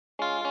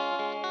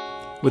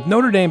With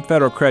Notre Dame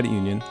Federal Credit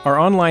Union, our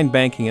online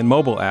banking and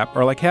mobile app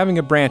are like having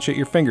a branch at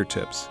your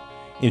fingertips.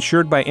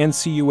 Insured by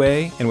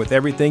NCUA and with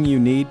everything you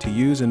need to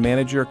use and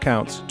manage your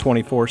accounts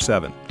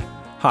 24/7.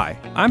 Hi,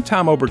 I'm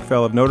Tom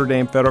Obergfell of Notre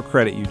Dame Federal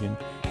Credit Union,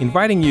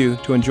 inviting you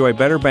to enjoy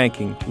better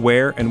banking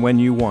where and when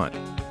you want.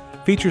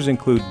 Features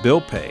include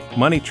bill pay,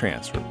 money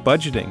transfer,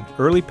 budgeting,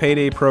 early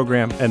payday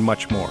program, and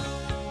much more.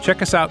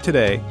 Check us out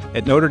today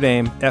at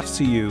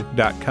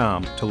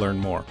NotreDameFCU.com to learn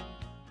more.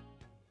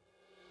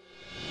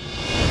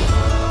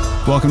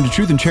 Welcome to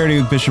Truth and Charity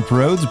with Bishop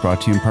Rhodes,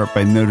 brought to you in part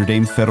by Notre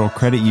Dame Federal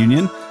Credit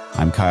Union.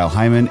 I'm Kyle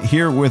Hyman,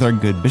 here with our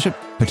good bishop,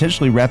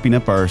 potentially wrapping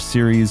up our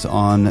series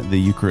on the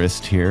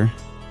Eucharist here.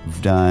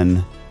 We've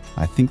done,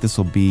 I think this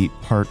will be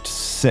part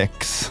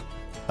 6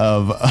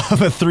 of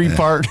a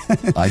 3-part.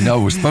 I know,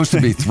 it was supposed to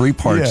be 3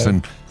 parts, Yeah.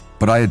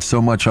 but I had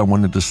so much I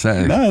wanted to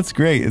say. No, it's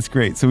great. It's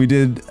great. So we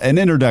did an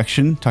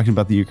introduction talking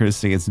about the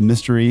Eucharist as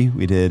mystery.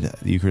 We did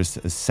the Eucharist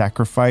as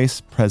sacrifice,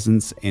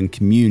 presence, and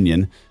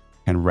communion,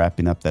 kind of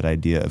wrapping up that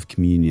idea of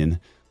communion.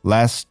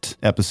 Last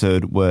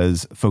episode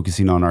was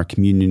focusing on our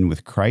communion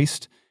with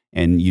Christ,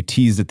 and you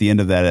teased at the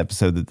end of that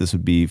episode that this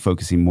would be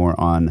focusing more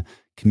on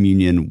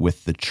communion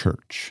with the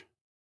church.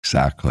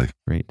 Exactly.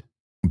 Great.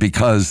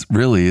 Because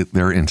really,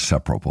 they're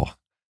inseparable.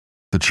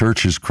 The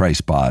church is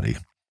Christ's body,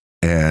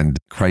 and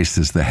Christ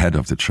is the head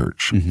of the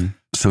church. Mm-hmm.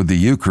 So the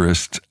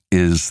Eucharist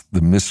is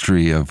the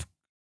mystery of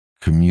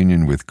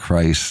communion with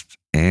Christ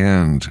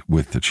and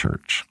with the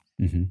church,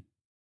 Mm-hmm.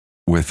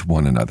 with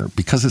one another,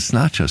 because it's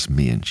not just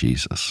me and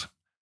Jesus.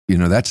 You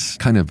know, that's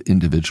kind of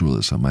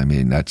individualism. I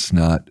mean, that's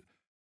not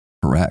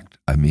correct.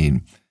 I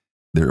mean,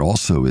 there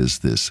also is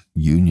this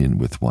union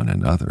with one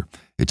another.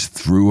 It's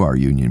through our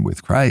union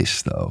with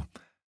Christ, though,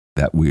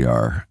 that we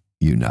are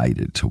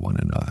united to one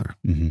another.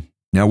 Mm-hmm.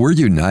 Now, we're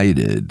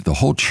united, the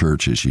whole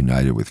church is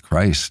united with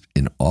Christ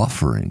in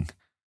offering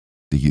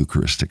the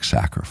Eucharistic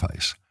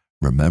sacrifice.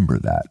 Remember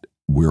that.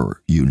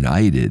 We're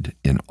united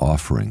in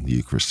offering the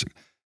Eucharistic.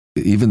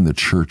 Even the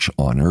church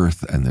on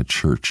earth and the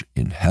church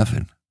in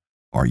heaven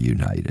are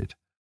united.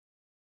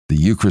 The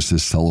Eucharist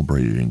is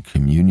celebrated in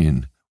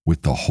communion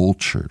with the whole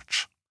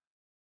church.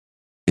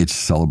 It's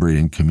celebrated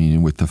in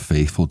communion with the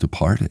faithful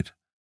departed,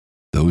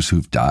 those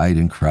who've died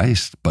in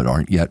Christ but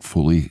aren't yet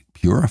fully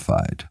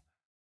purified,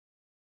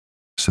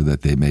 so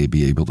that they may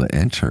be able to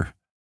enter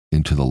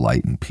into the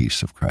light and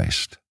peace of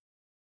Christ.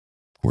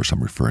 Of course,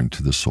 I'm referring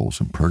to the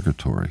souls in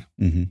purgatory.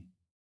 Mm-hmm.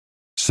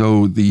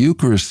 So the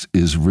Eucharist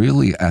is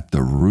really at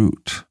the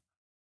root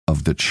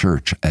of the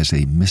church as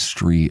a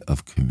mystery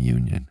of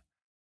communion.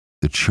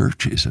 The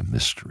church is a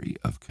mystery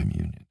of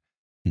communion.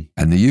 Mm.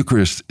 And the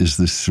Eucharist is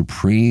the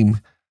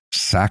supreme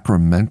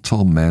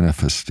sacramental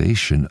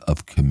manifestation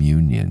of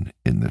communion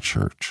in the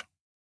church.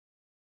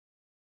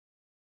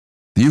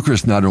 The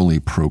Eucharist not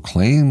only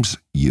proclaims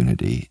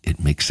unity,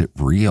 it makes it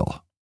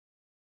real.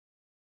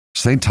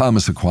 St.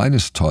 Thomas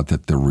Aquinas taught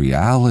that the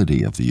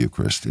reality of the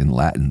Eucharist, in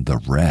Latin, the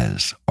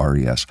res,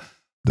 R-E-S,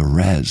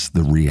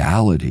 the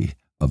reality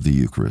of the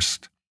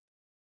Eucharist,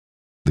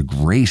 the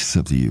grace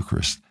of the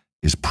Eucharist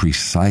is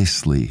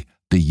precisely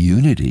the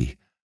unity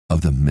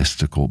of the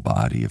mystical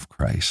body of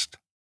Christ.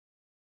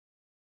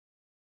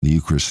 The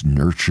Eucharist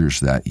nurtures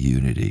that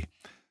unity.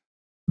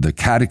 The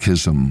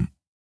Catechism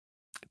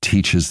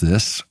teaches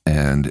this,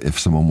 and if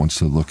someone wants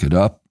to look it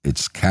up,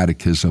 it's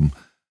Catechism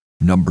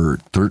number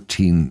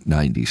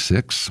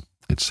 1396.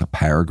 It's a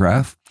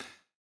paragraph.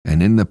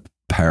 And in the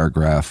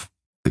paragraph,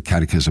 the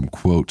Catechism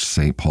quotes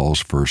St. Paul's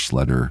first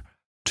letter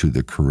to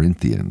the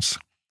Corinthians,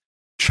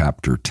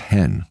 chapter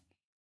 10,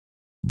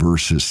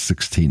 verses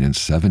 16 and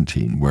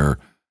 17, where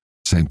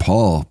St.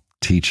 Paul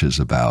teaches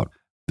about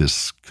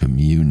this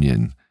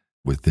communion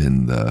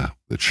within the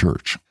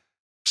church.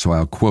 So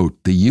I'll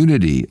quote, "The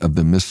unity of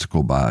the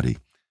mystical body,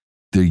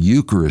 the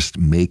Eucharist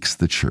makes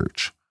the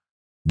church.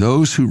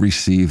 Those who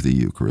receive the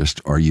Eucharist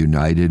are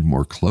united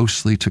more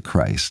closely to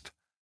Christ.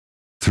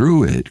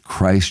 Through it,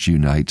 Christ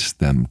unites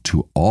them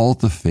to all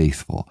the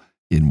faithful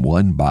in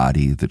one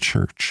body, the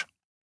church.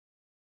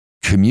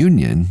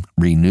 Communion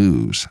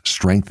renews,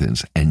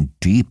 strengthens, and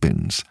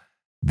deepens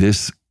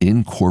this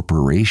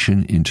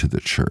incorporation into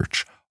the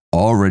church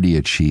already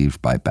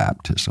achieved by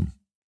baptism.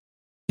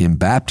 In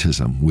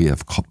baptism, we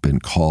have been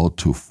called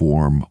to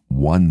form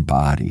one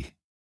body.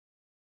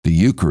 The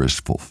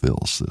Eucharist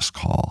fulfills this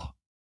call."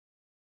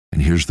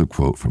 And here's the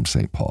quote from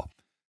St. Paul.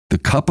 "The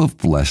cup of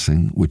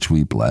blessing which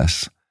we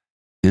bless,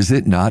 is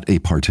it not a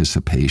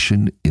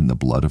participation in the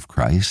blood of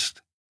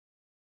Christ?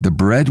 The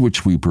bread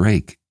which we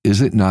break, is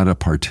it not a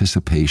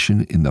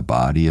participation in the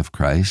body of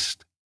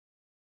Christ?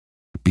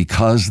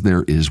 Because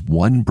there is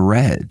one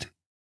bread,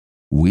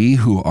 we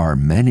who are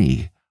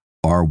many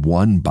are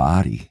one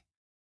body,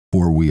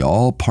 for we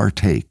all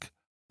partake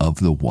of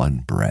the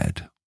one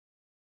bread."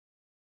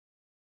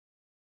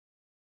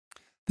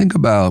 Think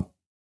about,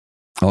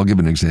 I'll give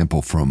an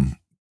example from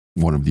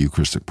one of the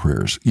Eucharistic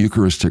prayers.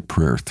 Eucharistic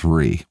Prayer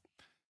 3.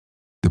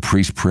 The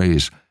priest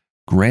prays,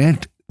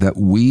 "Grant that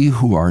we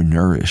who are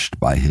nourished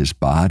by his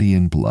body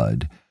and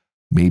blood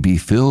may be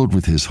filled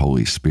with his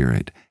Holy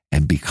Spirit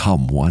and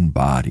become one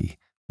body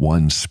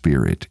one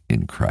Spirit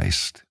in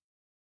Christ.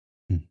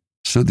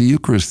 So the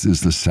Eucharist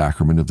is the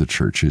sacrament of the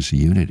church's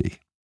unity.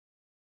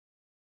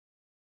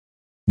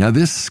 Now,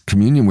 this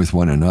communion with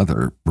one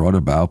another brought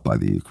about by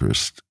the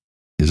Eucharist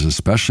is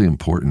especially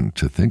important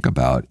to think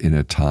about in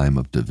a time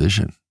of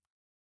division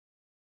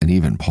and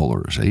even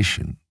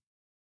polarization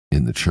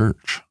in the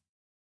church,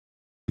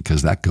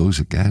 because that goes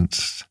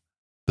against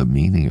the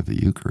meaning of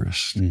the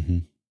Eucharist. Mm-hmm.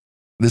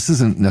 This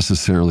isn't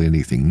necessarily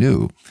anything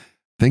new.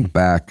 Think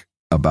back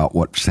about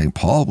what St.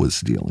 Paul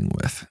was dealing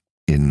with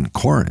in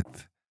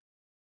Corinth.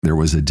 There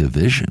was a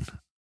division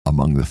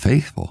among the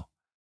faithful.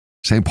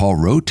 St. Paul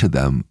wrote to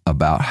them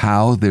about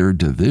how their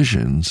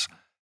divisions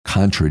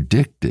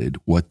contradicted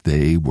what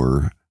they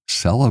were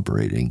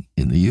celebrating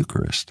in the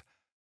Eucharist.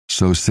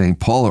 So St.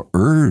 Paul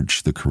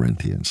urged the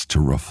Corinthians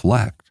to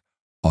reflect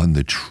on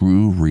the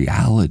true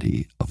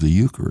reality of the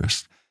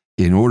Eucharist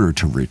in order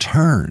to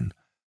return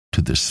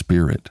to the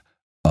spirit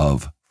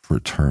of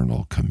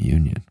fraternal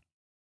communion.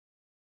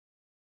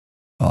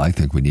 Well, I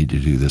think we need to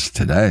do this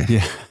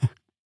today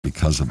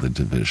because of the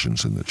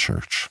divisions in the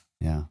church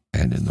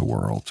and in the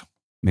world.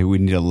 Maybe we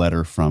need a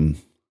letter from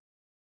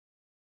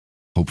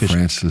Pope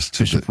Francis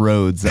to Bishop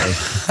Rhodes.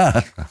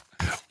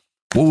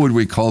 What would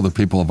we call the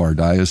people of our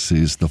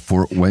diocese? The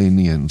Fort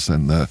Waynians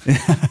and the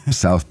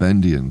South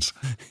Bendians.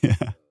 Yeah.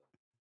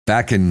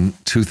 Back in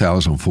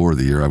 2004,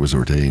 the year I was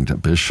ordained a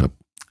bishop,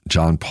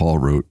 John Paul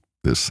wrote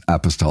this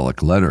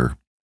apostolic letter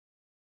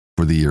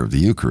for the year of the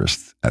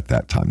Eucharist. At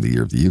that time, the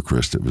year of the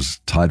Eucharist, it was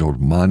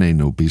titled Mane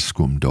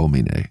Nobiscum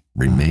Domine,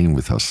 Remain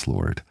with us,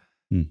 Lord.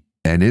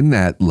 And in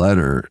that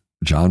letter,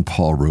 John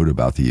Paul wrote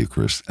about the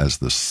Eucharist as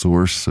the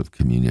source of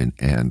communion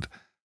and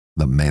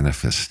the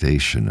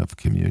manifestation of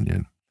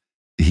communion.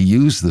 He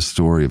used the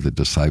story of the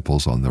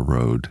disciples on the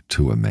road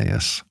to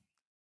Emmaus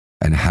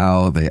and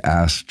how they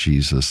asked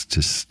Jesus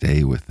to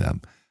stay with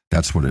them.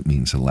 That's what it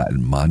means in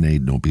Latin, Mane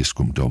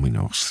Nobiscum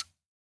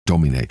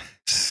Domine,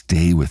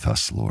 stay with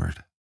us,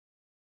 Lord.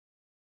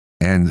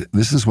 And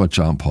this is what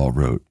John Paul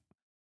wrote.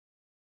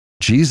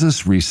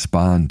 Jesus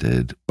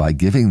responded by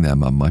giving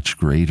them a much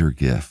greater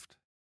gift.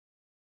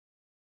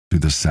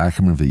 Through the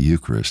sacrament of the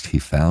Eucharist, he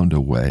found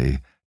a way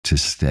to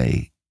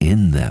stay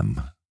in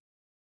them.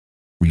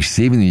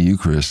 Receiving the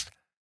Eucharist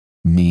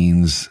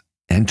means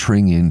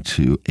entering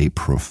into a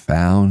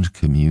profound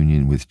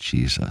communion with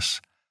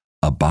Jesus.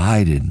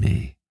 Abide in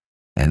me,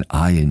 and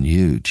I in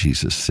you,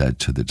 Jesus said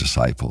to the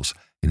disciples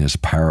in his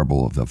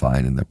parable of the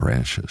vine and the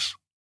branches.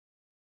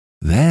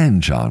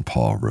 Then John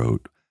Paul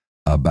wrote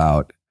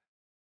about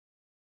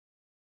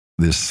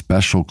this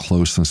special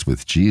closeness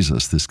with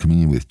Jesus, this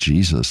communion with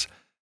Jesus,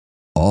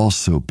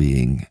 also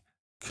being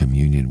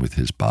communion with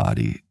his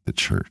body, the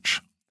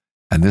church.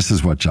 And this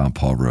is what John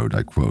Paul wrote,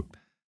 I quote,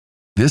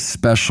 "This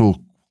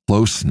special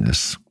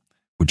closeness,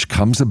 which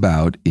comes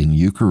about in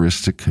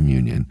Eucharistic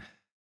communion,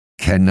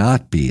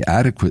 cannot be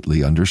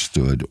adequately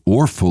understood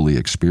or fully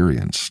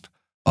experienced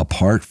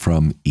apart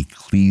from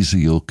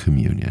ecclesial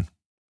communion.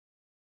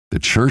 The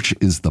church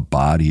is the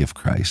body of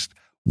Christ.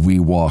 We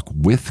walk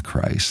with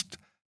Christ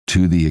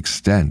to the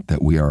extent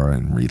that we are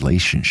in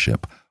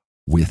relationship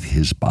with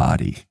his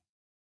body.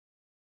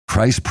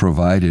 Christ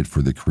provided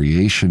for the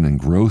creation and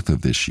growth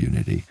of this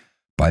unity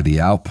by the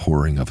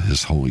outpouring of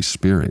his Holy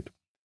Spirit,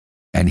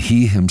 and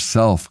he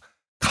himself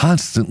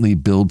constantly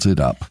builds it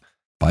up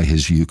by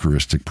his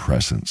Eucharistic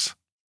presence.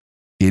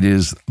 It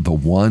is the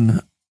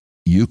one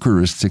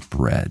Eucharistic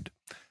bread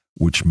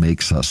which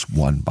makes us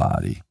one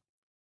body.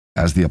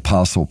 As the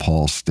Apostle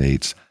Paul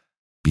states,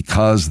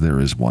 because there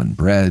is one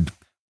bread,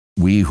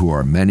 we who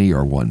are many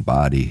are one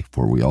body,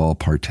 for we all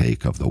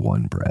partake of the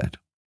one bread."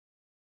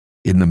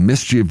 In the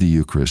mystery of the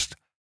Eucharist,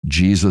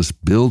 Jesus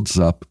builds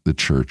up the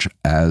church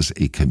as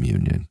a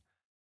communion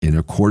in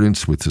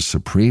accordance with the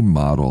supreme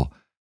model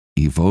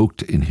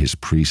evoked in his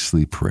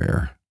priestly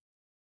prayer.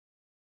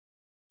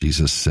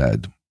 Jesus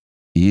said,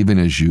 "Even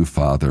as you,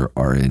 Father,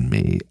 are in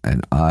me,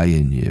 and I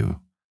in you,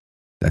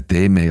 that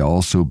they may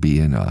also be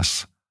in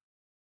us,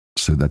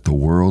 so that the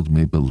world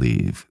may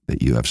believe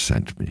that you have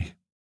sent me."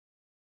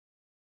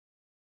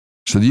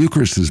 So the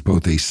Eucharist is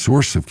both a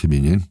source of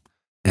communion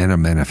and a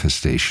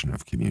manifestation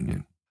of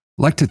communion.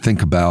 I like to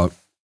think about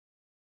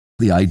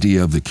the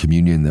idea of the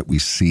communion that we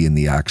see in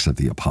the Acts of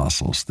the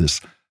Apostles,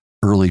 this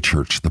early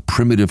church, the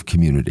primitive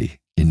community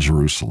in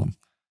Jerusalem.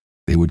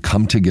 They would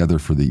come together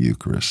for the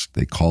Eucharist.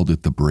 They called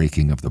it the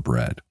breaking of the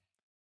bread.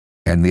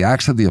 And the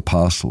Acts of the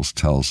Apostles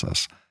tells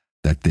us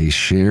that they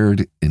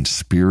shared in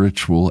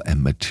spiritual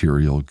and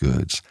material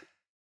goods.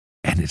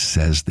 And it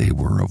says they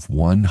were of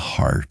one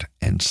heart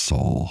and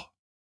soul.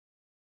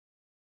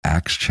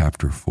 Acts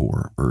chapter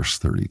 4, verse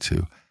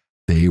 32.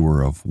 They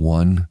were of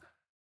one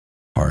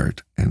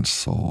heart and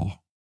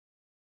soul.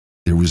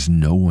 There was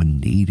no one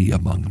needy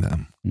among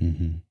them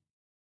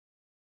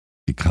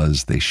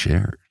because they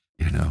shared,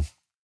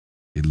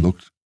 They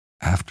looked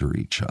after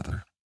each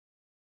other.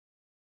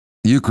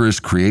 The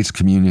Eucharist creates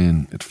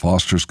communion. It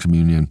fosters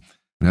communion.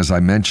 And as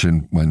I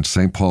mentioned, when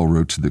St. Paul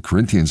wrote to the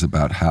Corinthians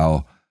about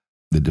how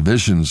the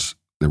divisions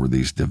there were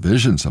these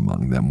divisions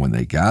among them when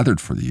they gathered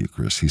for the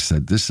Eucharist. He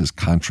said, this is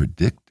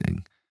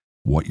contradicting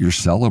what you're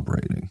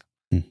celebrating.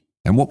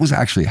 And what was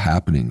actually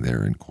happening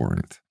there in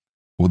Corinth?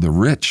 Well, the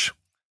rich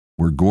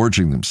were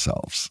gorging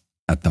themselves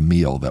at the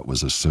meal that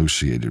was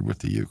associated with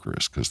the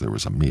Eucharist, because there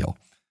was a meal.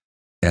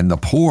 And the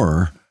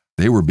poor,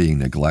 they were being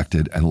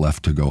neglected and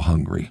left to go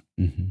hungry.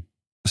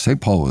 St.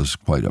 Paul was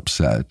quite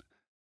upset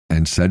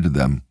and said to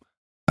them,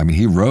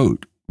 he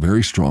wrote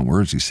very strong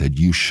words. He said,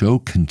 you show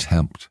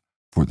contempt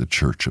for the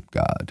church of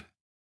God.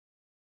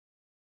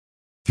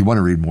 If you want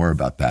to read more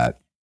about that,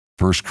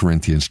 1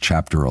 Corinthians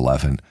chapter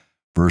 11,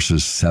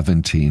 verses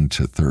 17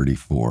 to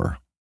 34.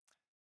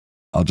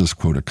 I'll just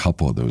quote a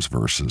couple of those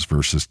verses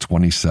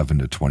 27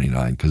 to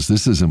 29, because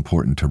this is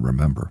important to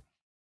remember.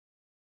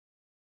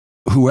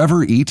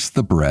 Whoever eats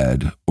the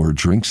bread or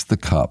drinks the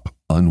cup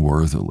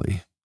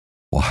unworthily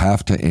will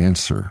have to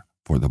answer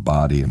for the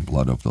body and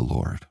blood of the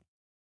Lord.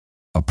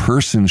 A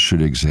person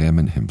should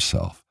examine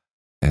himself,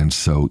 and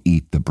so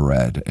eat the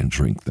bread and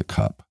drink the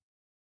cup.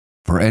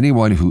 For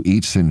anyone who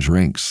eats and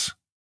drinks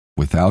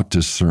without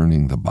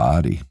discerning the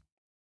body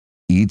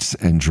eats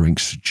and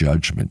drinks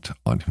judgment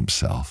on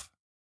himself.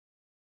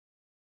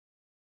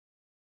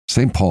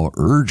 St. Paul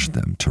urged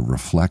them to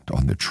reflect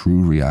on the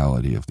true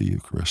reality of the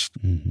Eucharist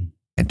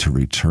and to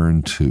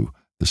return to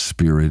the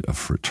spirit of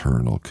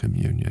fraternal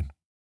communion.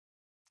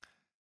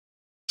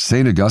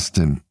 St.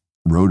 Augustine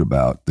wrote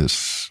about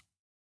this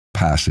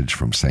passage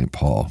from St.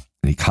 Paul,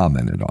 and he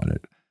commented on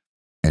it.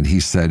 And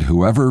he said,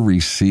 whoever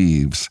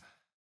receives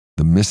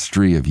the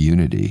mystery of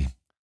unity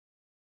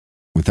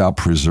without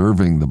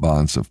preserving the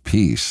bonds of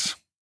peace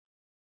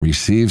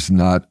receives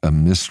not a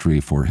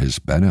mystery for his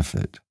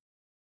benefit,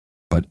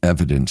 but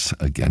evidence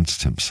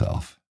against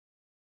himself.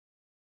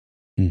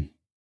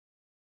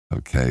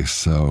 Okay,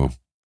 so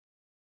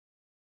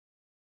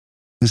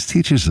this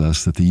teaches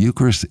us that the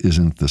Eucharist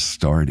isn't the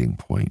starting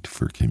point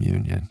for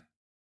communion.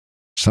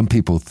 Some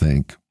people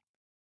think,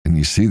 and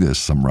you see this,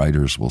 some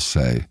writers will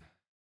say,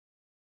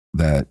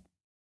 that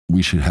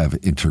we should have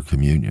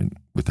intercommunion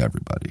with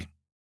everybody.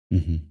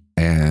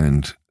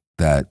 And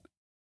that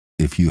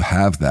if you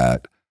have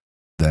that,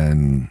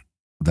 then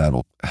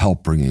that'll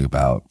help bringing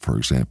about, for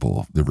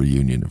example, the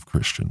reunion of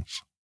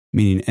Christians.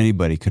 Meaning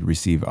anybody could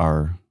receive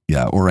our...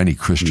 Yeah, or any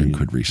Christian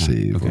could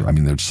receive. Okay. Or,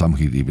 there's some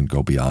who'd even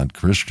go beyond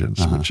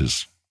Christians, which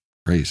is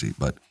crazy.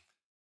 But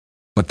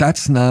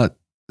it's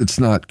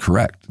not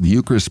correct. The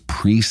Eucharist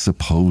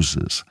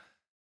presupposes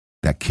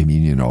that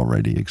communion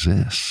already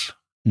exists.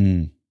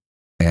 And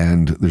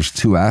there's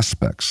two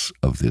aspects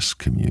of this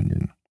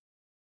communion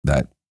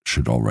that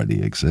should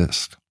already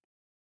exist.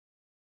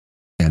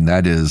 And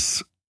that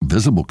is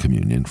visible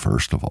communion,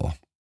 first of all.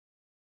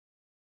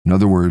 In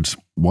other words,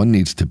 one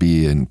needs to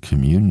be in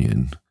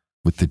communion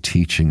with the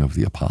teaching of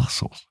the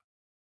apostles.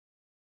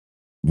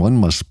 One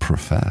must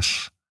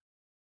profess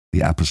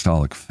the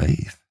apostolic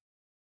faith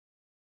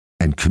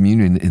and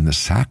communion in the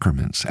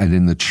sacraments and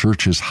in the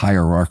church's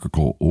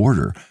hierarchical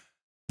order.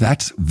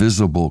 That's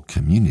visible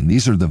communion.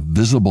 These are the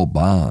visible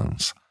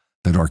bonds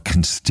that are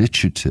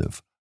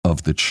constitutive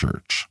of the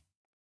church.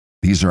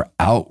 These are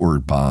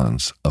outward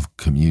bonds of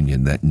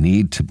communion that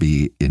need to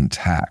be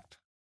intact.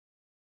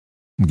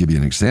 I'll give you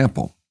an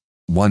example.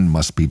 One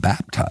must be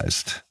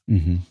baptized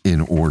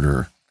in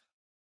order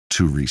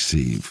to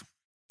receive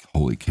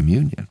Holy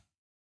Communion.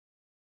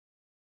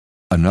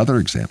 Another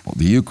example,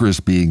 the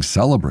Eucharist being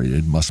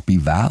celebrated must be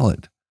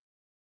valid.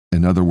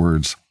 In other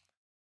words,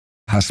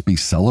 has to be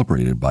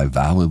celebrated by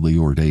validly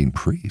ordained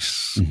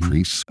priests,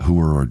 priests who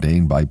are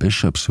ordained by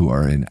bishops who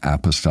are in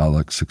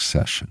apostolic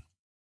succession.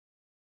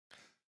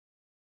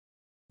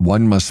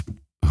 One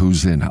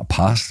who's in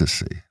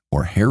apostasy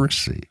or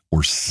heresy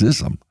or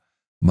schism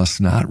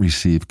must not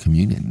receive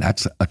communion.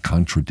 That's a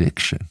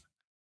contradiction.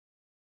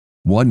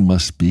 One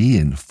must be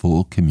in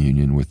full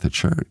communion with the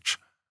church,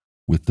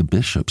 with the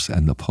bishops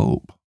and the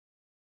Pope.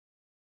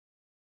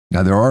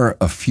 Now, there are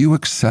a few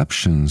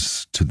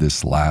exceptions to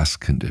this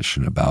last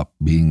condition about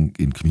being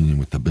in communion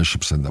with the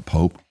bishops and the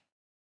Pope,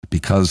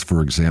 because,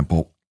 for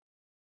example,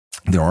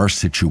 there are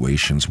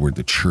situations where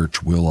the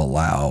church will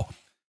allow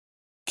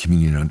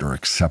communion under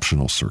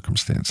exceptional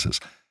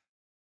circumstances.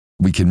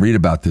 We can read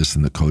about this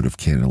in the Code of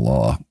Canon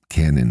Law,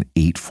 Canon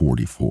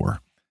 844.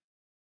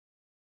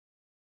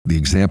 The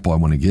example I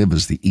want to give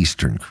is the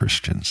Eastern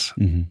Christians,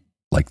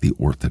 like the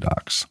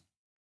Orthodox.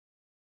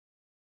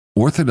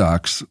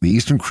 The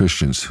Eastern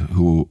Christians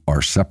who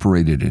are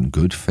separated in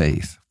good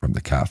faith from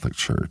the Catholic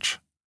Church,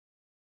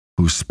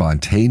 who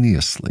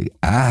spontaneously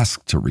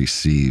ask to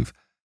receive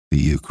the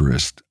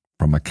Eucharist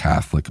from a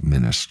Catholic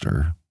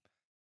minister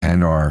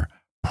and are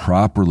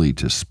properly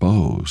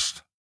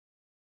disposed,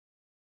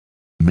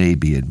 may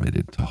be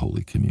admitted to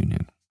Holy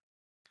Communion.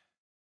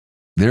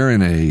 They're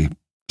in a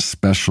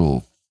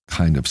special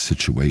kind of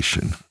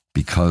situation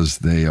because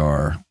they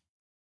are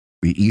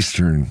the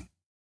Eastern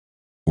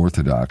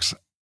Orthodox.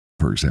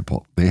 For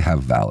example, they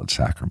have valid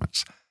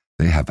sacraments.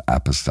 They have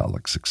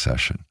apostolic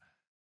succession.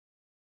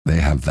 They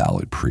have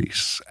valid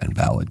priests and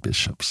valid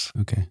bishops.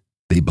 Okay.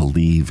 They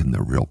believe in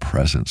the real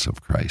presence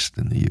of Christ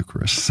in the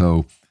Eucharist.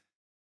 So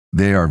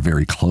they are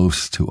very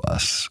close to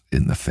us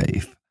in the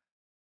faith.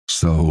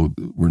 So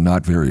we're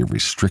not very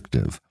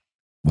restrictive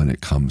when it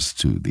comes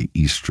to the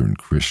Eastern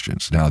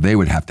Christians. Now, they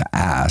would have to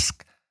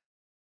ask.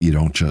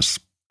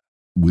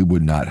 We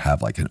would not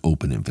have like an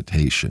open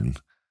invitation.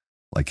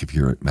 Like if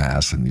you're at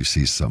Mass and you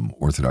see some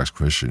Orthodox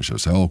Christians, you'll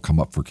say, oh, come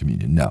up for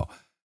communion. No,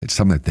 it's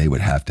something that they would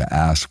have to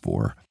ask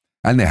for.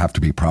 And they have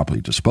to be properly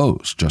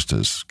disposed, just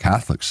as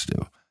Catholics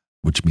do,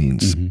 which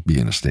means be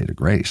in a state of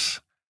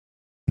grace,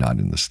 not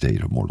in the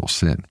state of mortal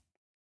sin.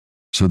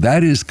 So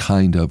that is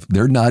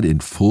they're not in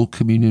full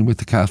communion with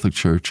the Catholic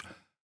Church,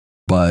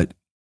 but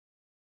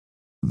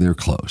they're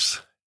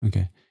close.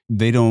 Okay.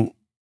 They don't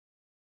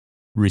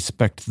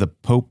respect the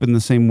Pope in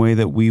the same way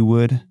that we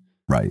would.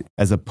 Right.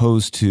 As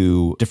opposed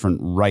to different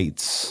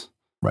rites.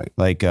 Right.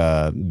 Like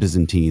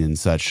Byzantine and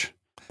such.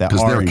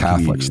 Because they're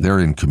Catholics. They're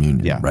in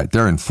communion. Yeah. Right.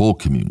 They're in full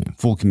communion.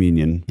 Full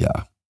communion.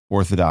 Yeah.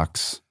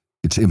 Orthodox.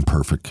 It's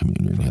imperfect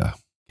communion. Yeah.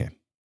 Okay.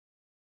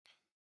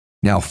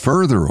 Now,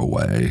 further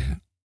away,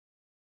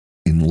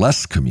 in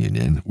less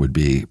communion, would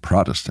be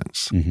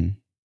Protestants.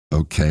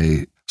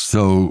 Okay.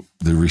 So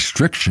the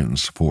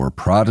restrictions for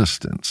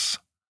Protestants,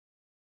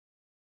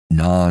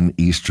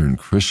 non-Eastern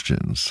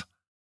Christians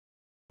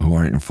who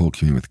aren't in full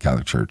communion with the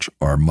Catholic Church,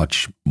 are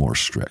much more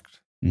strict.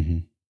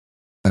 And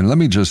let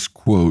me just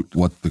quote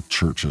what the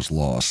Church's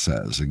law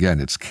says. Again,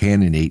 it's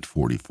Canon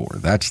 844.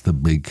 That's the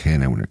big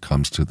canon when it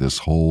comes to this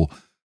whole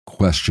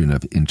question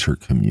of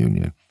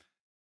intercommunion.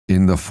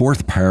 In the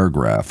fourth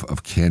paragraph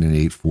of Canon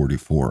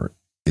 844,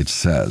 it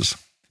says,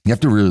 you have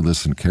to really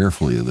listen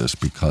carefully to this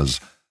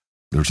because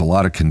there's a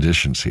lot of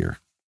conditions here.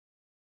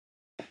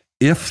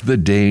 If the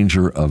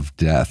danger of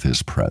death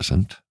is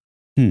present,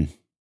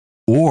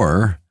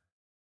 or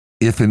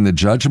if in the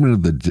judgment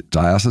of the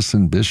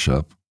diocesan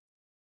bishop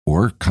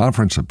or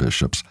conference of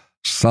bishops,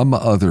 some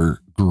other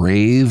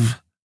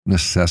grave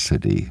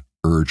necessity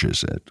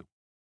urges it,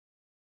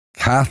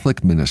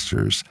 Catholic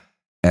ministers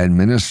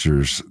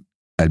administer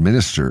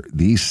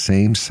these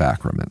same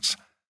sacraments,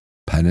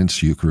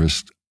 penance,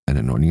 Eucharist, and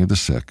anointing of the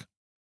sick,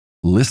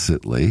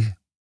 licitly,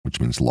 which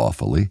means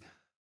lawfully,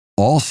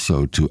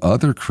 also to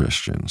other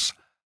Christians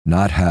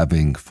not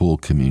having full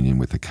communion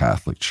with the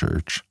Catholic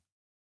Church.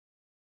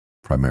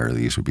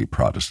 Primarily, these would be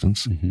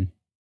Protestants,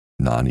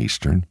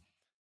 non-Eastern,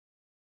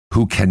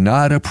 who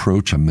cannot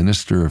approach a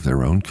minister of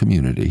their own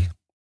community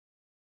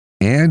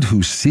and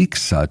who seek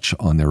such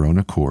on their own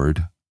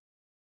accord,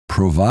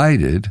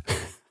 provided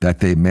that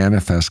they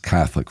manifest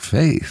Catholic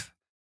faith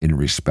in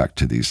respect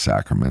to these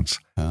sacraments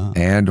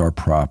and are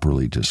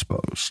properly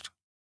disposed.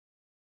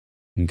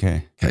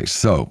 Okay,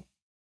 so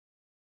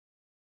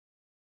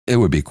it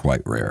would be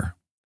quite rare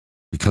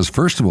because,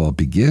 first of all,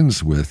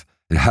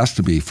 it has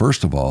to be,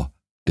 first of all,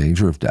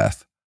 danger of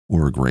death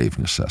or a grave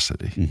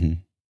necessity.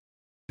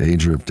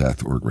 Danger of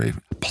death or grave,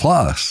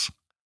 plus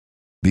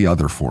the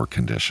other four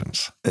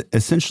conditions.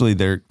 Essentially,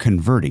 they're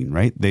converting,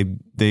 right?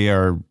 They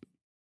are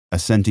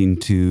assenting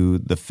to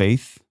the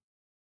faith.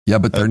 Yeah,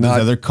 but they're not.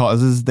 There's other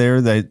causes there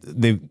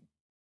that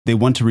they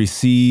want to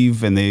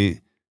receive and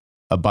they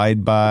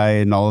abide by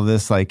and all of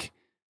this. Like,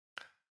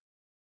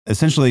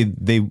 essentially,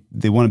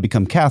 they want to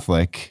become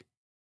Catholic,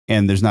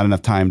 and there's not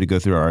enough time to go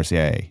through our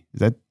RCIA.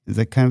 Is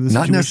that kind of the situation?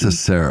 Not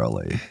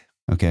necessarily.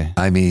 Okay.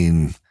 I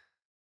mean,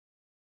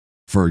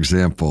 for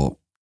example,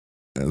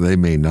 they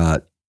may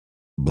not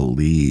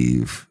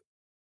believe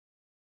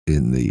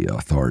in the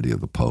authority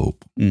of the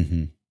Pope,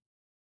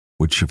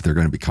 which if they're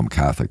going to become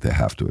Catholic, they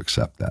have to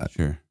accept that.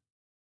 Sure.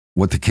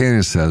 What the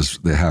canon says,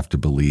 they have to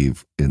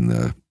believe in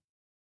the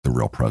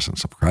real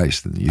presence of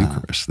Christ in the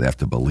Eucharist. They have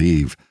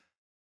to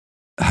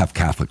have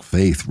Catholic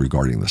faith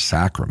regarding the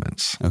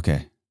sacraments.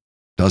 Okay.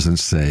 Doesn't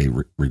say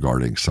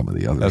regarding some of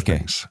the other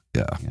things.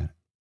 Yeah.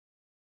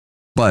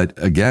 But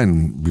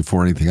again,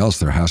 before anything else,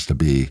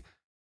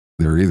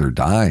 they're either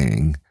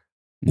dying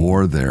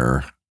or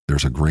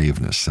there's a grave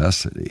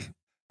necessity.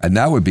 And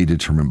that would be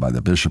determined by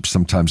the bishop.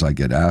 Sometimes I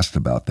get asked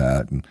about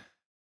that. And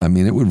I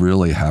mean, it would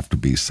really have to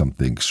be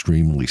something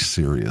extremely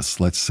serious.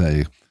 Let's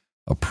say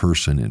a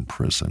person in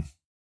prison,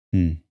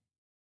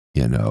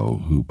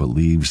 who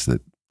believes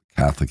that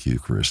Catholic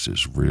Eucharist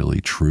is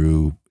really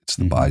true. It's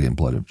the body and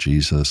blood of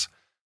Jesus.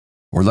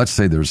 Or let's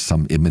say there's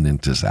some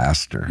imminent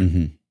disaster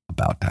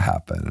about to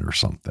happen or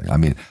something. I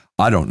mean,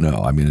 I don't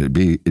know. I mean,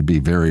 it'd be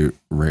very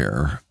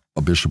rare.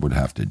 A bishop would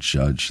have to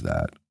judge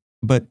that.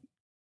 But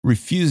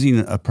refusing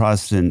a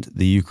Protestant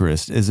the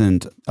Eucharist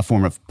isn't a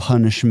form of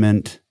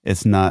punishment.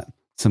 It's not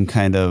some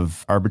kind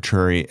of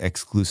arbitrary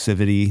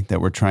exclusivity that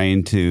we're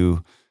trying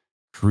to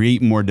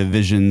create more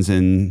divisions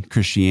in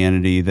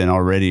Christianity than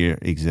already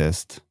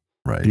exist.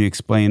 Right. Can you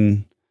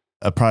explain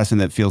a Protestant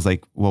that feels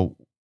like, well,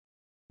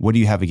 what do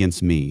you have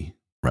against me?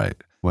 Right.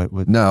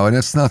 What? No, and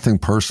it's nothing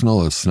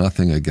personal. It's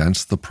nothing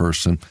against the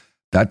person.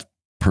 That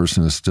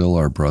person is still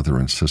our brother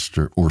and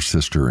sister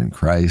in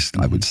Christ.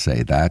 I would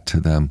say that to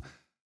them.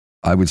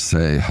 I would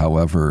say,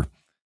 however,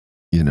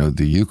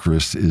 the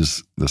Eucharist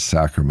is the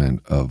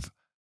sacrament of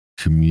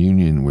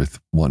communion with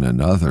one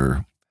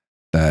another.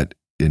 that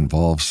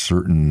involves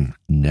certain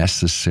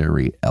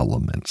necessary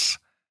elements.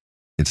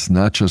 It's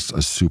not just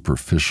a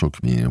superficial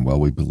communion. Well,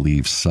 we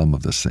believe some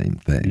of the same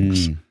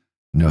things.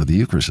 No, the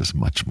Eucharist is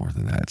much more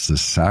than that. It's the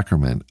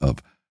sacrament of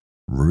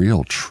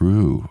real,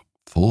 true,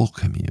 full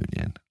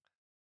communion.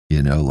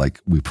 You know, like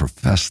we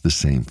profess the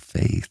same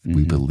faith.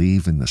 We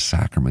believe in the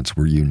sacraments.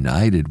 We're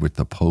united with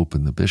the Pope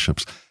and the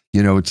bishops.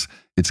 You know,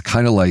 it's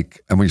kind of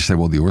like, and when you say,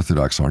 well, the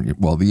Orthodox aren't,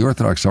 well, the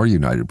Orthodox are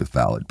united with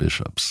valid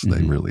bishops.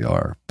 They really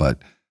are.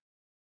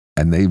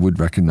 And they would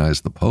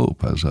recognize the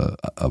Pope as a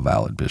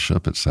valid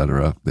bishop, et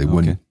cetera. They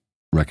wouldn't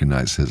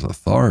recognize his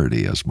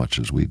authority as much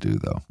as we do,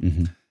 though.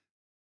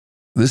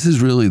 This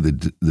is really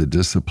the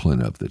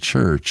discipline of the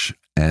church,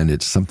 and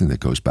it's something that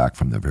goes back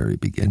from the very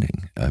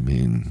beginning. I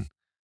mean,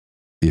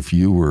 if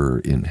you were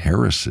in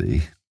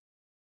heresy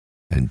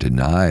and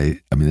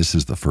this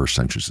is the first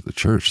centuries of the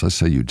church. Let's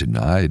say you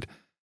denied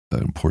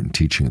an important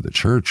teaching of the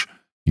church,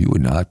 you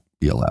would not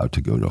be allowed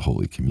to go to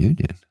Holy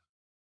Communion.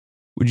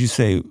 Would you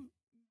say,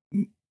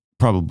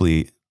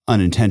 probably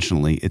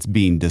unintentionally, it's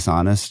being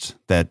dishonest,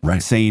 that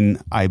saying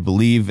I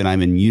believe and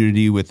I'm in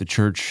unity with the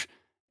church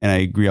and I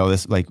agree all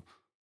this, like,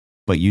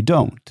 but you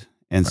don't.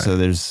 And so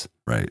there's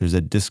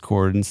a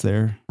discordance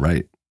there.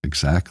 Right,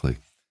 exactly.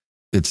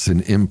 It's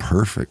an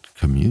imperfect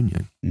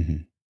communion.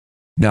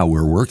 Now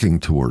we're working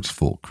towards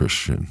full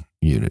Christian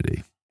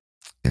unity,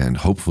 and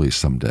hopefully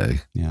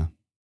someday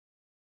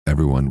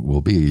everyone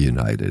will be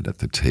united at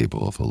the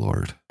table of the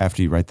Lord.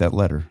 After you write that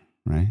letter,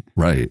 right?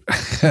 Right.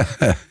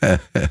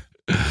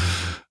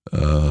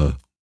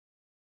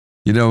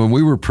 You know, when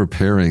we were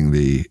preparing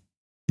the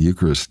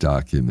Eucharist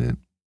document,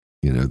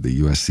 you know,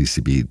 the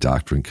USCCB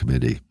Doctrine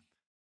Committee,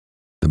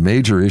 the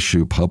major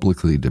issue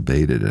publicly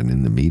debated and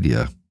in the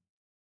media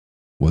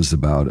was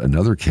about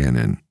another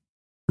canon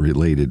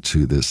related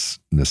to this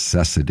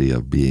necessity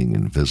of being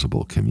in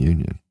visible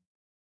communion.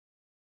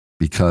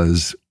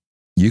 Because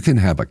you can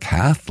have a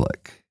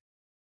Catholic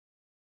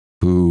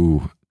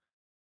who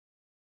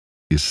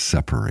is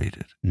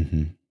separated,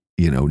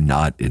 you know,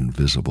 not in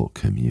visible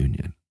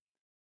communion.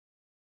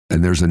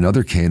 And there's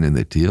another canon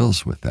that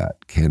deals with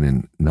that,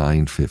 Canon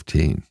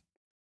 915,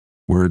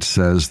 where it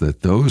says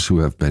that those who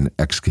have been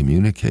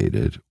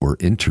excommunicated or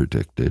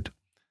interdicted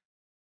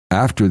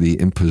after the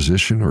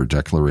imposition or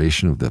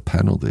declaration of the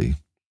penalty,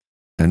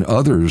 and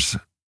others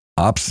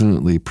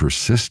obstinately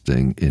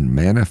persisting in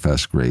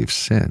manifest grave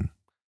sin,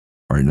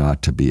 are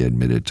not to be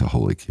admitted to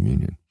Holy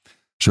Communion.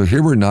 So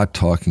here we're not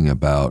talking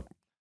about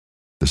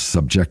the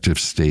subjective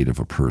state of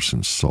a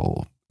person's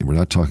soul. We're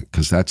not talking,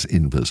 because that's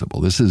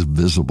invisible. This is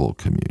visible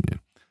communion.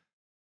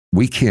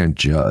 We can't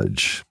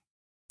judge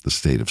the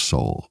state of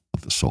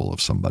the soul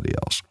of somebody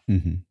else.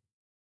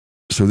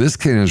 So this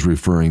canon is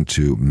referring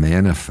to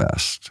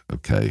manifest,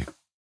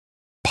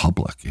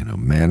 public, you know,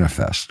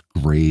 manifest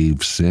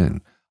grave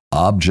sin,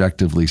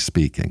 objectively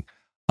speaking.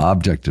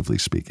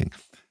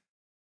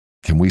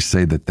 Can we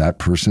say that that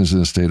person is in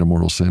a state of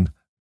mortal sin?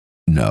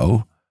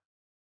 No.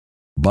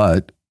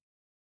 But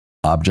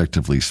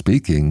objectively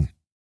speaking,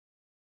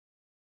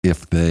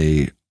 if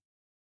they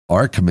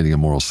are committing a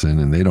moral sin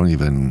and they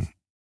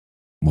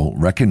won't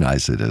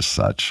recognize it as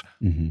such,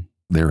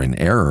 they're in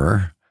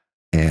error.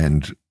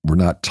 And we're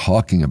not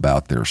talking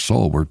about their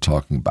soul. We're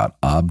talking about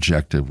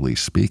objectively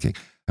speaking.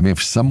 I mean,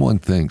 if someone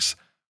thinks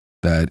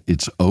that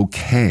it's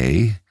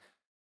okay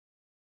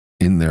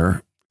in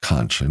their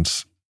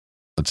conscience,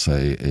 let's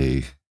say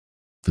a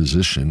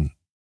physician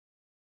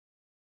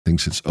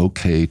thinks it's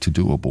okay to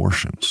do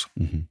abortions.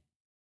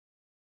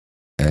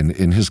 And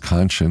in his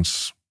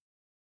conscience,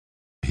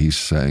 he's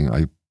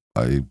saying,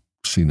 I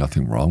see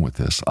nothing wrong with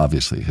this.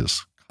 Obviously,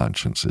 his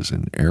conscience is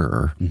in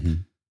error.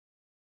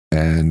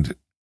 And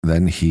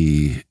then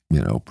he,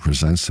 you know,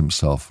 presents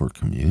himself for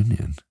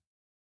communion.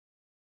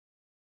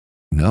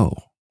 No,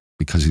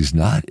 because he's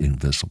not in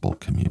visible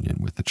communion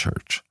with the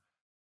church.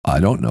 I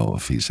don't know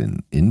if he's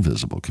in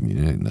invisible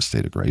communion in the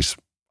state of grace.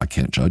 I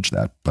can't judge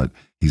that, but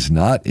he's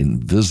not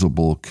in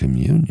visible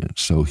communion.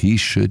 So he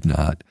should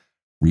not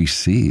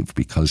receive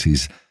because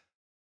he's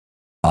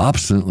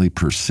obstinately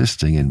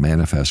persisting in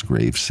manifest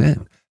grave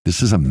sin.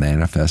 This is a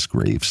manifest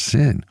grave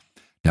sin.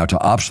 Now, to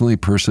obstinately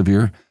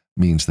persevere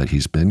means that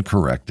he's been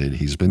corrected,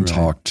 he's been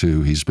talked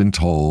to, he's been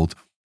told,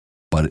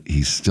 but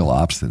he's still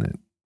obstinate.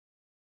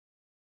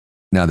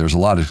 Now, there's a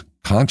lot of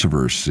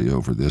controversy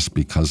over this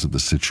because of the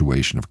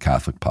situation of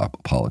Catholic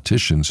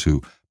politicians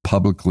who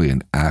publicly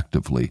and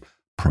actively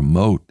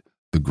promote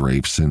the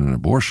grave sin and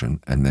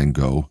abortion and then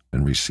go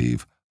and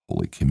receive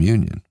Holy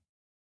Communion.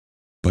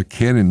 But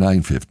Canon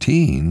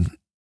 915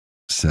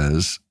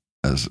 says,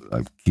 as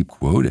I keep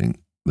quoting,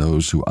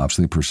 those who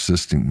obstinately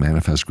persisting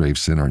manifest grave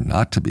sin are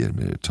not to be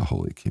admitted to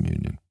Holy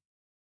Communion.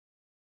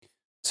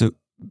 So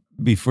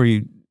before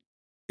you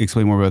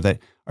explain more about that,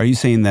 are you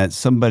saying that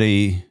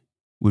somebody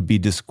would be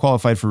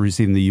disqualified for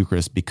receiving the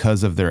Eucharist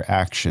because of their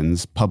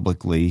actions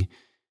publicly,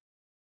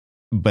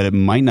 but it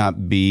might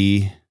not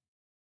be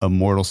a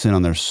mortal sin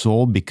on their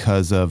soul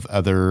because of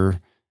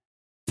other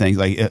things?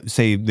 Like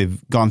say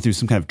they've gone through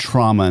some kind of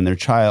trauma in their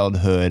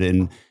childhood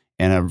and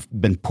and have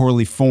been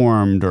poorly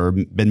formed or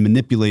been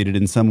manipulated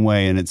in some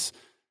way, and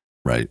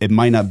right. They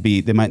might not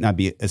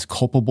be as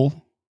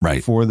culpable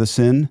Right. for the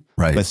sin,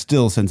 Right. but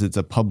still, since it's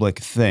a public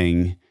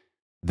thing,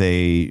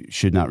 they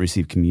should not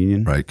receive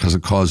communion. Right, because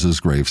it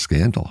causes grave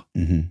scandal.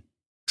 Mm-hmm.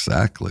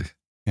 Exactly.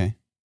 Okay.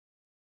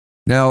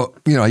 Now,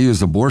 I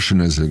use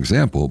abortion as an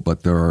example,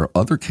 but there are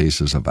other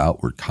cases of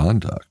outward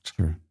conduct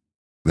Sure.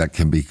 that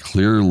can be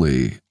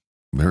clearly,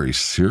 very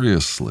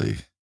seriously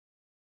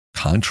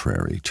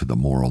contrary to the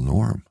moral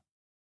norm.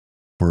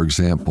 For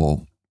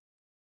example,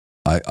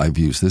 I've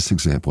used this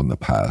example in the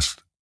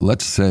past.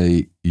 Let's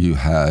say you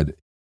had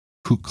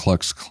Ku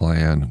Klux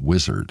Klan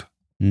wizard,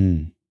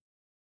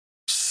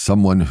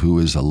 someone who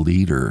is a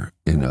leader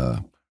in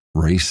a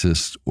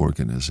racist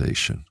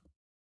organization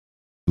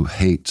who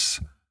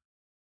hates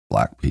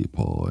Black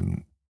people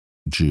and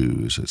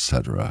Jews,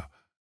 etc.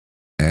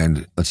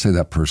 And let's say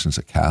that person's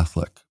a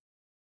Catholic.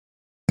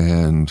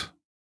 And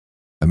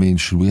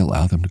should we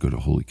allow them to go to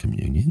Holy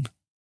Communion?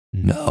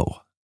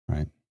 No.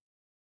 Right.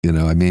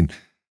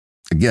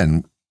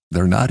 Again,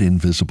 they're not in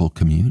visible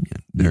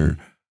communion. They're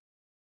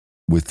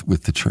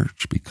with the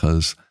church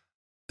because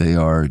they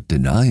are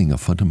denying a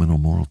fundamental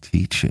moral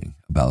teaching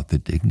about the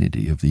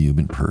dignity of the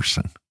human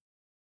person.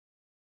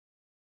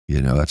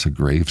 That's a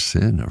grave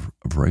sin of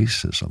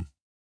racism.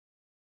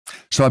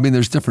 So,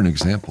 there's different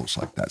examples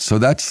like that. So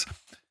that's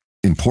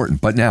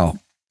important. But now,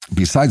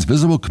 besides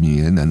visible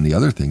communion, and the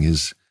other thing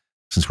is,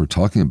 since we're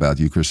talking about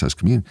the Eucharist as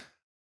communion,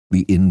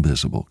 the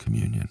invisible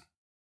communion.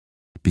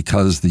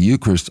 Because the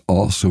Eucharist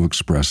also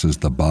expresses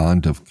the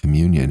bond of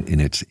communion in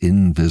its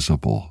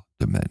invisible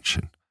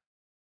dimension.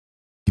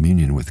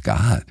 Communion with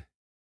God.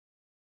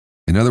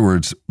 In other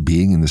words,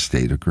 being in the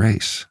state of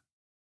grace,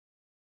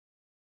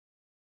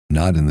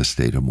 not in the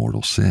state of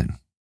mortal sin.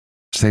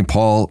 St.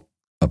 Paul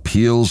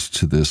appeals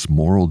to this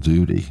moral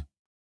duty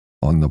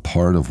on the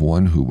part of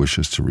one who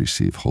wishes to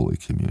receive Holy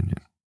Communion.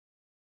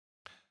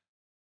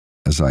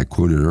 As I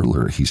quoted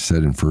earlier, he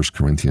said in 1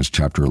 Corinthians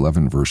chapter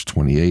 11, verse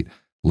 28,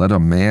 "Let a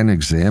man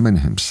examine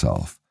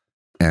himself,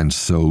 and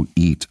so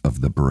eat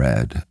of the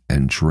bread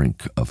and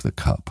drink of the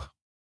cup."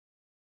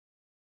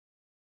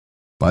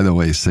 By the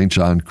way, St.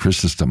 John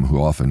Chrysostom,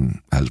 who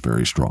often has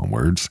very strong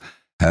words,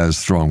 has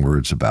strong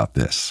words about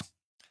this.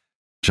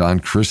 John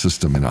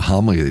Chrysostom, in a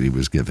homily that he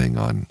was giving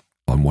on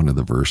one of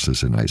the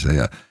verses in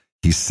Isaiah,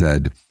 he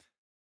said,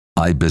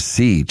 "I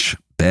beseech,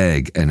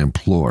 beg, and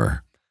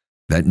implore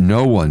that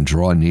no one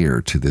draw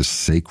near to this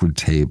sacred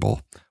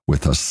table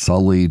with a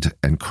sullied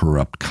and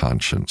corrupt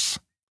conscience.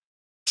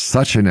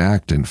 Such an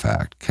act, in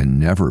fact, can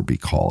never be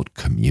called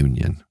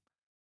communion,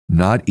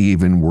 not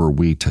even were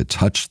we to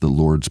touch the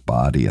Lord's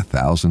body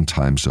 1,000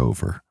 times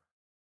over,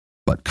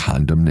 but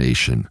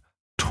condemnation,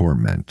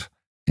 torment,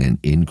 and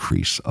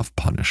increase of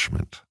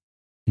punishment."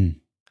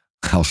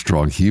 How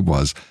strong he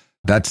was.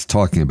 That's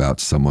talking about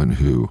someone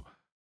who,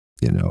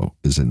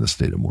 is in the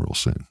state of mortal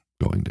sin,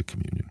 going to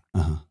communion.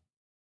 Uh-huh.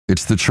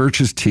 It's the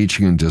church's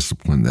teaching and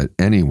discipline that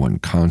anyone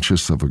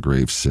conscious of a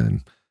grave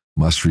sin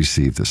must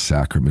receive the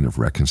sacrament of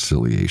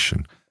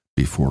reconciliation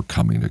before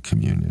coming to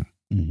communion.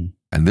 Mm-hmm.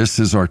 And this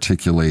is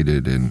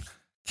articulated in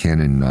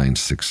Canon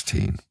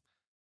 916.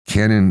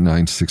 Canon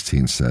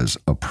 916 says,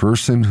 "A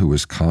person who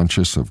is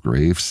conscious of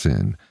grave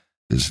sin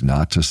is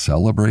not to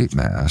celebrate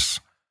Mass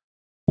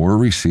or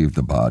receive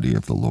the body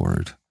of the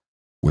Lord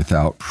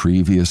without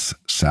previous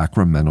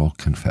sacramental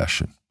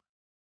confession,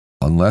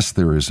 unless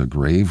there is a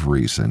grave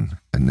reason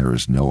and there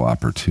is no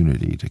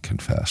opportunity to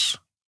confess.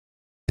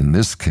 In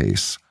this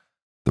case,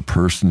 the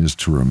person is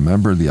to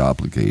remember the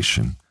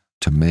obligation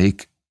to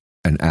make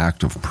an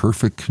act of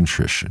perfect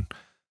contrition,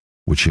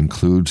 which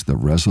includes the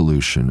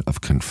resolution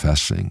of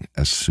confessing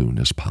as soon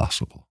as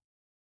possible."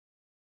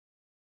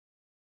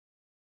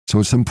 So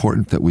it's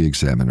important that we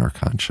examine our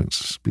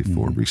conscience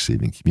before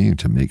receiving communion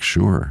to make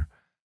sure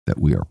that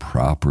we are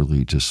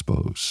properly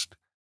disposed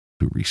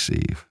to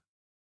receive.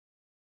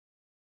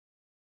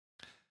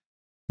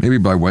 Maybe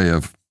by way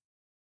of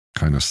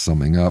kind of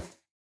summing up,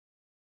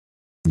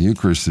 the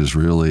Eucharist is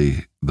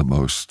really the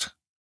most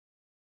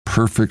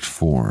perfect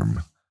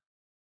form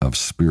of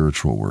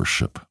spiritual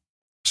worship,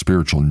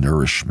 spiritual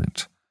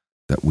nourishment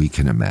that we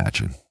can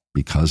imagine,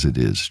 because it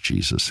is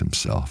Jesus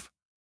himself.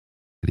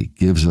 That he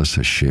gives us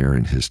a share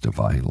in his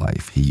divine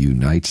life. He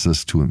unites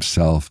us to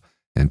himself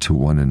and to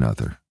one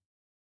another.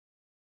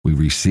 We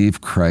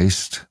receive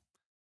Christ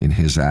in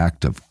his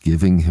act of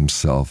giving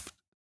himself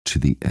to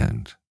the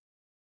end.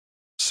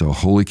 So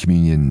Holy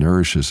Communion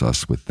nourishes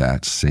us with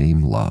that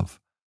same love,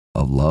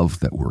 a love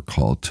that we're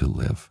called to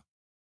live.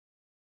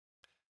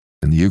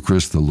 In the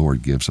Eucharist, the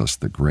Lord gives us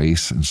the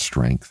grace and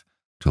strength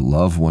to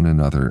love one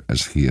another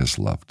as he has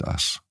loved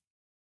us.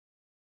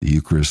 The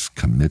Eucharist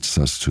commits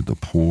us to the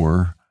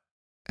poor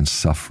and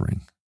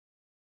suffering.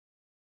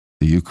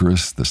 The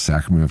Eucharist, the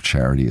sacrament of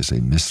charity, is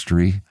a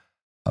mystery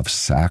of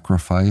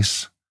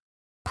sacrifice,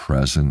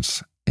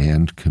 presence,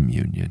 and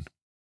communion.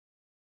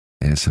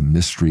 And it's a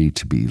mystery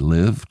to be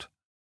lived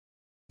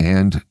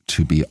and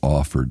to be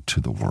offered to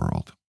the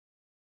world.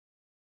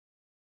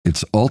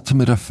 Its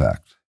ultimate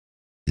effect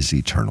is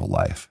eternal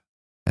life.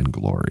 and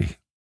glory.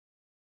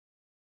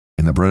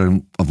 In the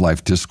Bread of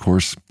Life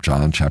discourse,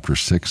 John chapter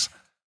 6,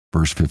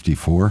 verse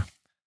 54,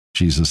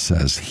 Jesus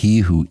says, "He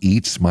who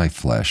eats my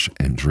flesh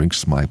and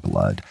drinks my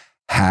blood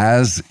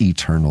has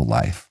eternal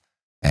life,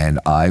 and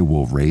I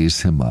will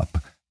raise him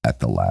up at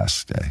the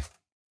last day."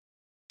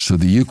 So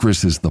the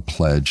Eucharist is the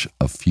pledge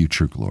of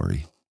future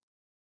glory.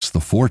 It's the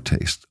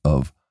foretaste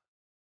of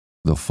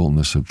the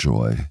fullness of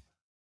joy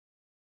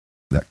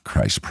that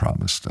Christ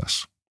promised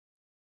us.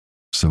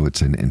 So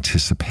it's an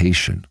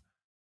anticipation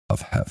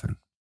of heaven.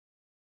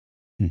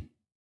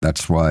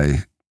 That's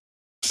why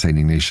St.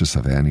 Ignatius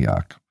of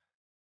Antioch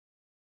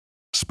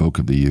spoke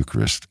of the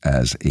Eucharist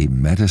as a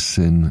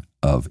medicine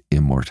of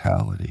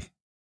immortality,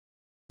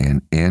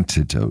 an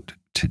antidote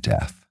to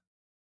death.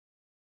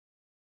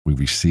 We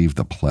receive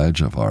the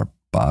pledge of our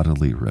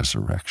bodily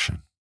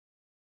resurrection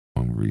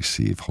when we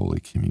receive Holy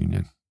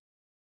Communion.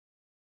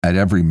 At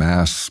every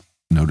Mass,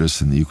 notice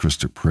in the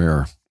Eucharistic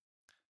prayer,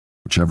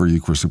 whichever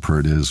Eucharistic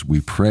prayer it is,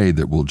 we pray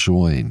that we'll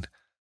join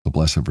the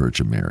Blessed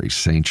Virgin Mary,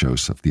 Saint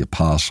Joseph, the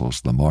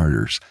apostles, the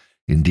martyrs,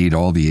 indeed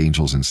all the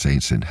angels and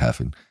saints in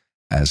heaven,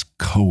 as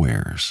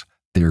co-heirs.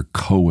 They're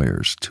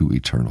co-heirs to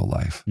eternal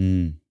life.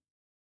 And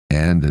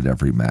at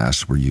every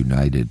Mass, we're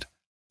united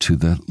to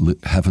the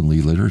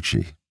heavenly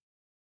liturgy.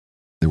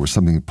 There was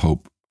something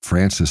Pope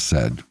Francis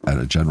said at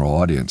a general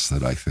audience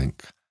that I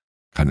think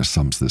kind of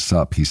sums this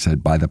up. He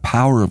said, by the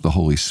power of the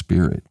Holy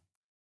Spirit,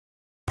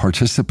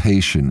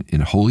 participation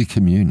in Holy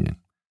Communion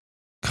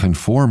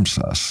conforms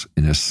us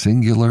in a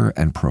singular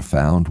and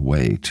profound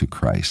way to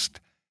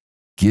Christ,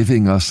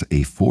 giving us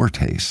a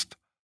foretaste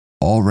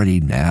already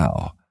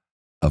now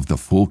of the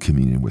full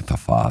communion with the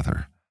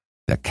Father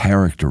that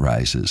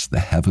characterizes the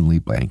heavenly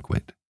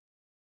banquet,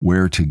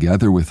 where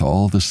together with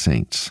all the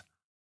saints,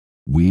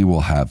 we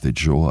will have the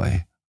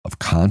joy of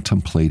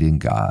contemplating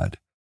God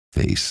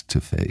face to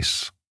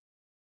face.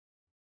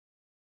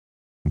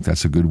 I think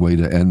that's a good way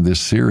to end this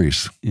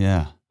series.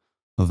 Yeah.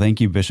 Well,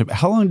 thank you, Bishop.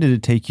 How long did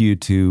it take you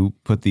to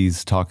put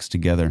these talks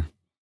together?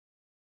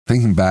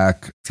 Thinking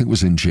back, I think it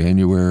was in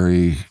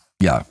January.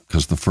 Yeah,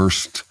 because the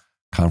first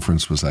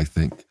conference was, I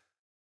think,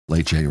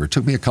 late January. It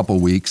took me a couple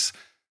of weeks.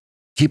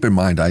 Keep in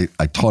mind, I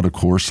taught a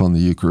course on the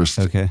Eucharist,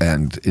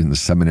 and in the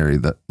seminary,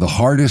 the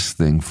hardest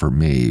thing for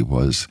me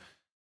was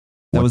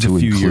that was a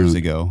few years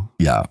ago.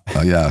 Yeah,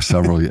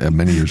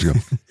 many years ago.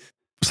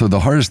 So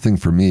the hardest thing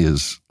for me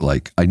is,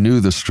 like, I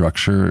knew the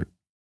structure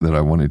that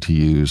I wanted to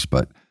use,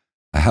 but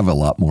I have a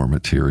lot more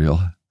material.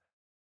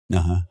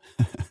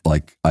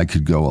 Like, I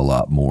could go a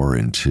lot more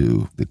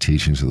into the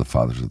teachings of the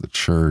Fathers of the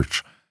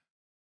Church,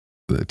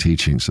 the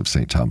teachings of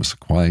St. Thomas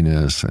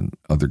Aquinas and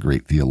other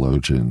great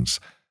theologians.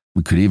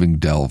 We could even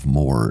delve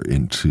more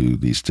into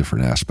these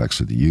different aspects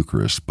of the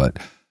Eucharist. But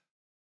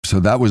so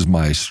that was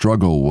my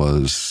struggle,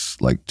 was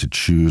like to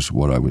choose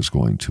what I was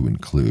going to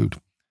include.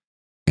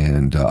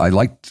 And I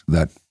liked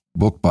that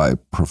book by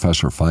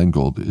Professor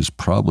Feingold is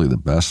probably the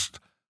best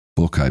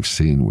book I've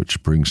seen,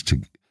 which brings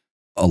to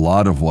a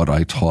lot of what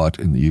I taught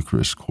in the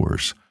Eucharist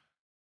course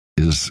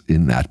is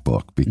in that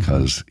book,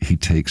 because he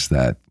takes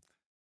that,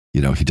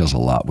 he does a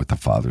lot with the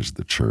Fathers of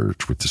the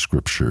Church, with the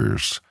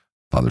Scriptures,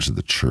 Fathers of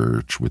the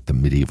Church, with the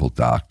medieval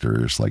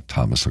doctors like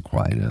Thomas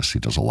Aquinas. He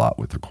does a lot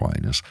with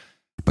Aquinas.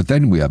 But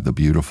then we have the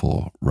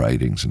beautiful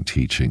writings and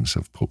teachings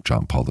of Pope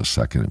John Paul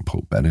II and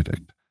Pope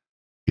Benedict.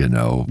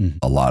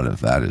 A lot of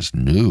that is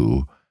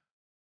new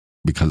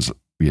because,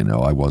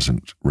 I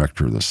wasn't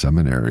rector of the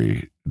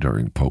seminary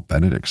during Pope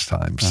Benedict's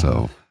time.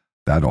 So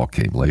that all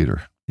came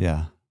later.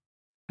 Yeah.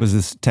 Was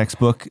this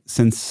textbook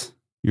since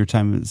your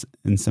time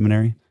in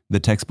seminary? The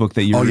textbook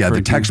that you Oh, yeah.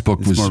 The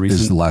textbook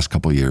is the last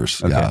couple of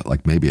years. Okay. Yeah.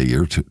 Like maybe a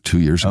year, 2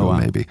 years ago,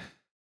 maybe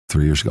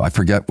 3 years ago. I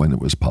forget when it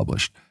was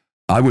published.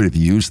 I would have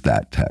used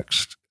that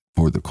text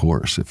for the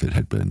course if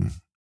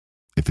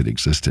it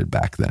existed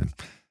back then.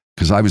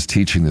 Because I was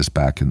teaching this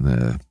back in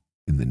the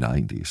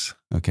 90s.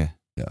 Okay.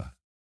 Yeah.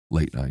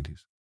 Late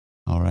 90s.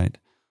 All right.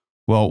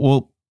 Well,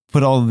 we'll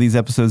put all of these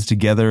episodes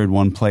together in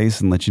one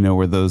place and let you know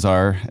where those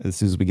are as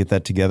soon as we get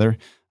that together,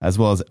 as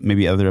well as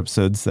maybe other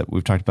episodes that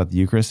we've talked about the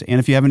Eucharist. And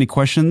if you have any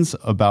questions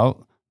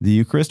about the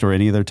Eucharist or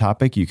any other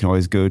topic, you can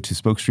always go to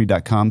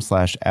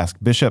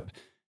spokestreet.com/askbishop to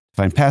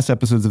find past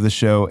episodes of the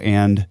show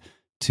and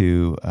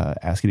to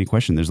ask any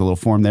question. There's a little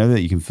form there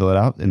that you can fill it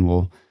out, and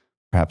we'll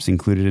perhaps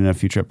include it in a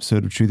future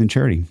episode of Truth and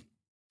Charity.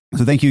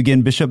 So thank you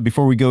again, Bishop.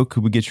 Before we go,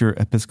 could we get your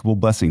Episcopal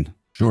blessing?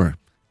 Sure.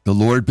 The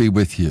Lord be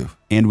with you.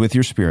 And with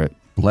your spirit.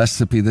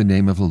 Blessed be the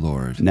name of the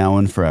Lord. Now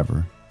and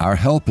forever. Our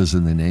help is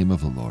in the name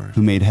of the Lord.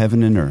 Who made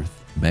heaven and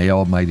earth. May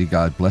Almighty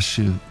God bless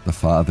you, the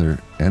Father,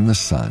 and the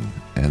Son,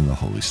 and the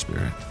Holy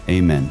Spirit.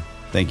 Amen.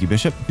 Thank you,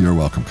 Bishop. You're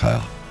welcome,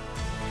 Kyle.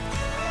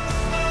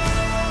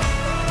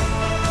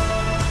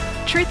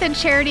 Truth and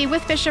Charity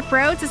with Bishop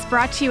Rhodes is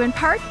brought to you in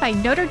part by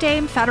Notre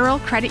Dame Federal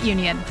Credit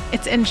Union.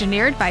 It's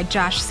engineered by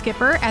Josh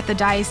Skipper at the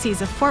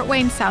Diocese of Fort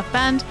Wayne South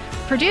Bend,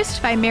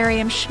 produced by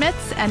Miriam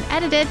Schmitz, and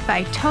edited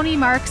by Tony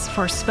Marks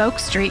for Spoke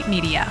Street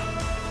Media.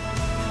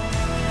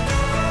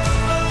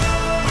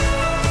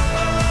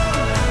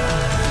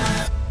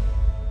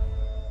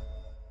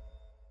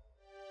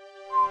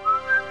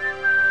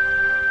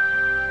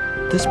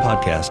 This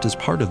podcast is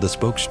part of the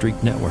Spoke Street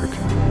Network.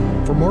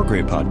 For more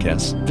great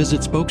podcasts,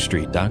 visit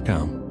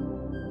spokestreet.com.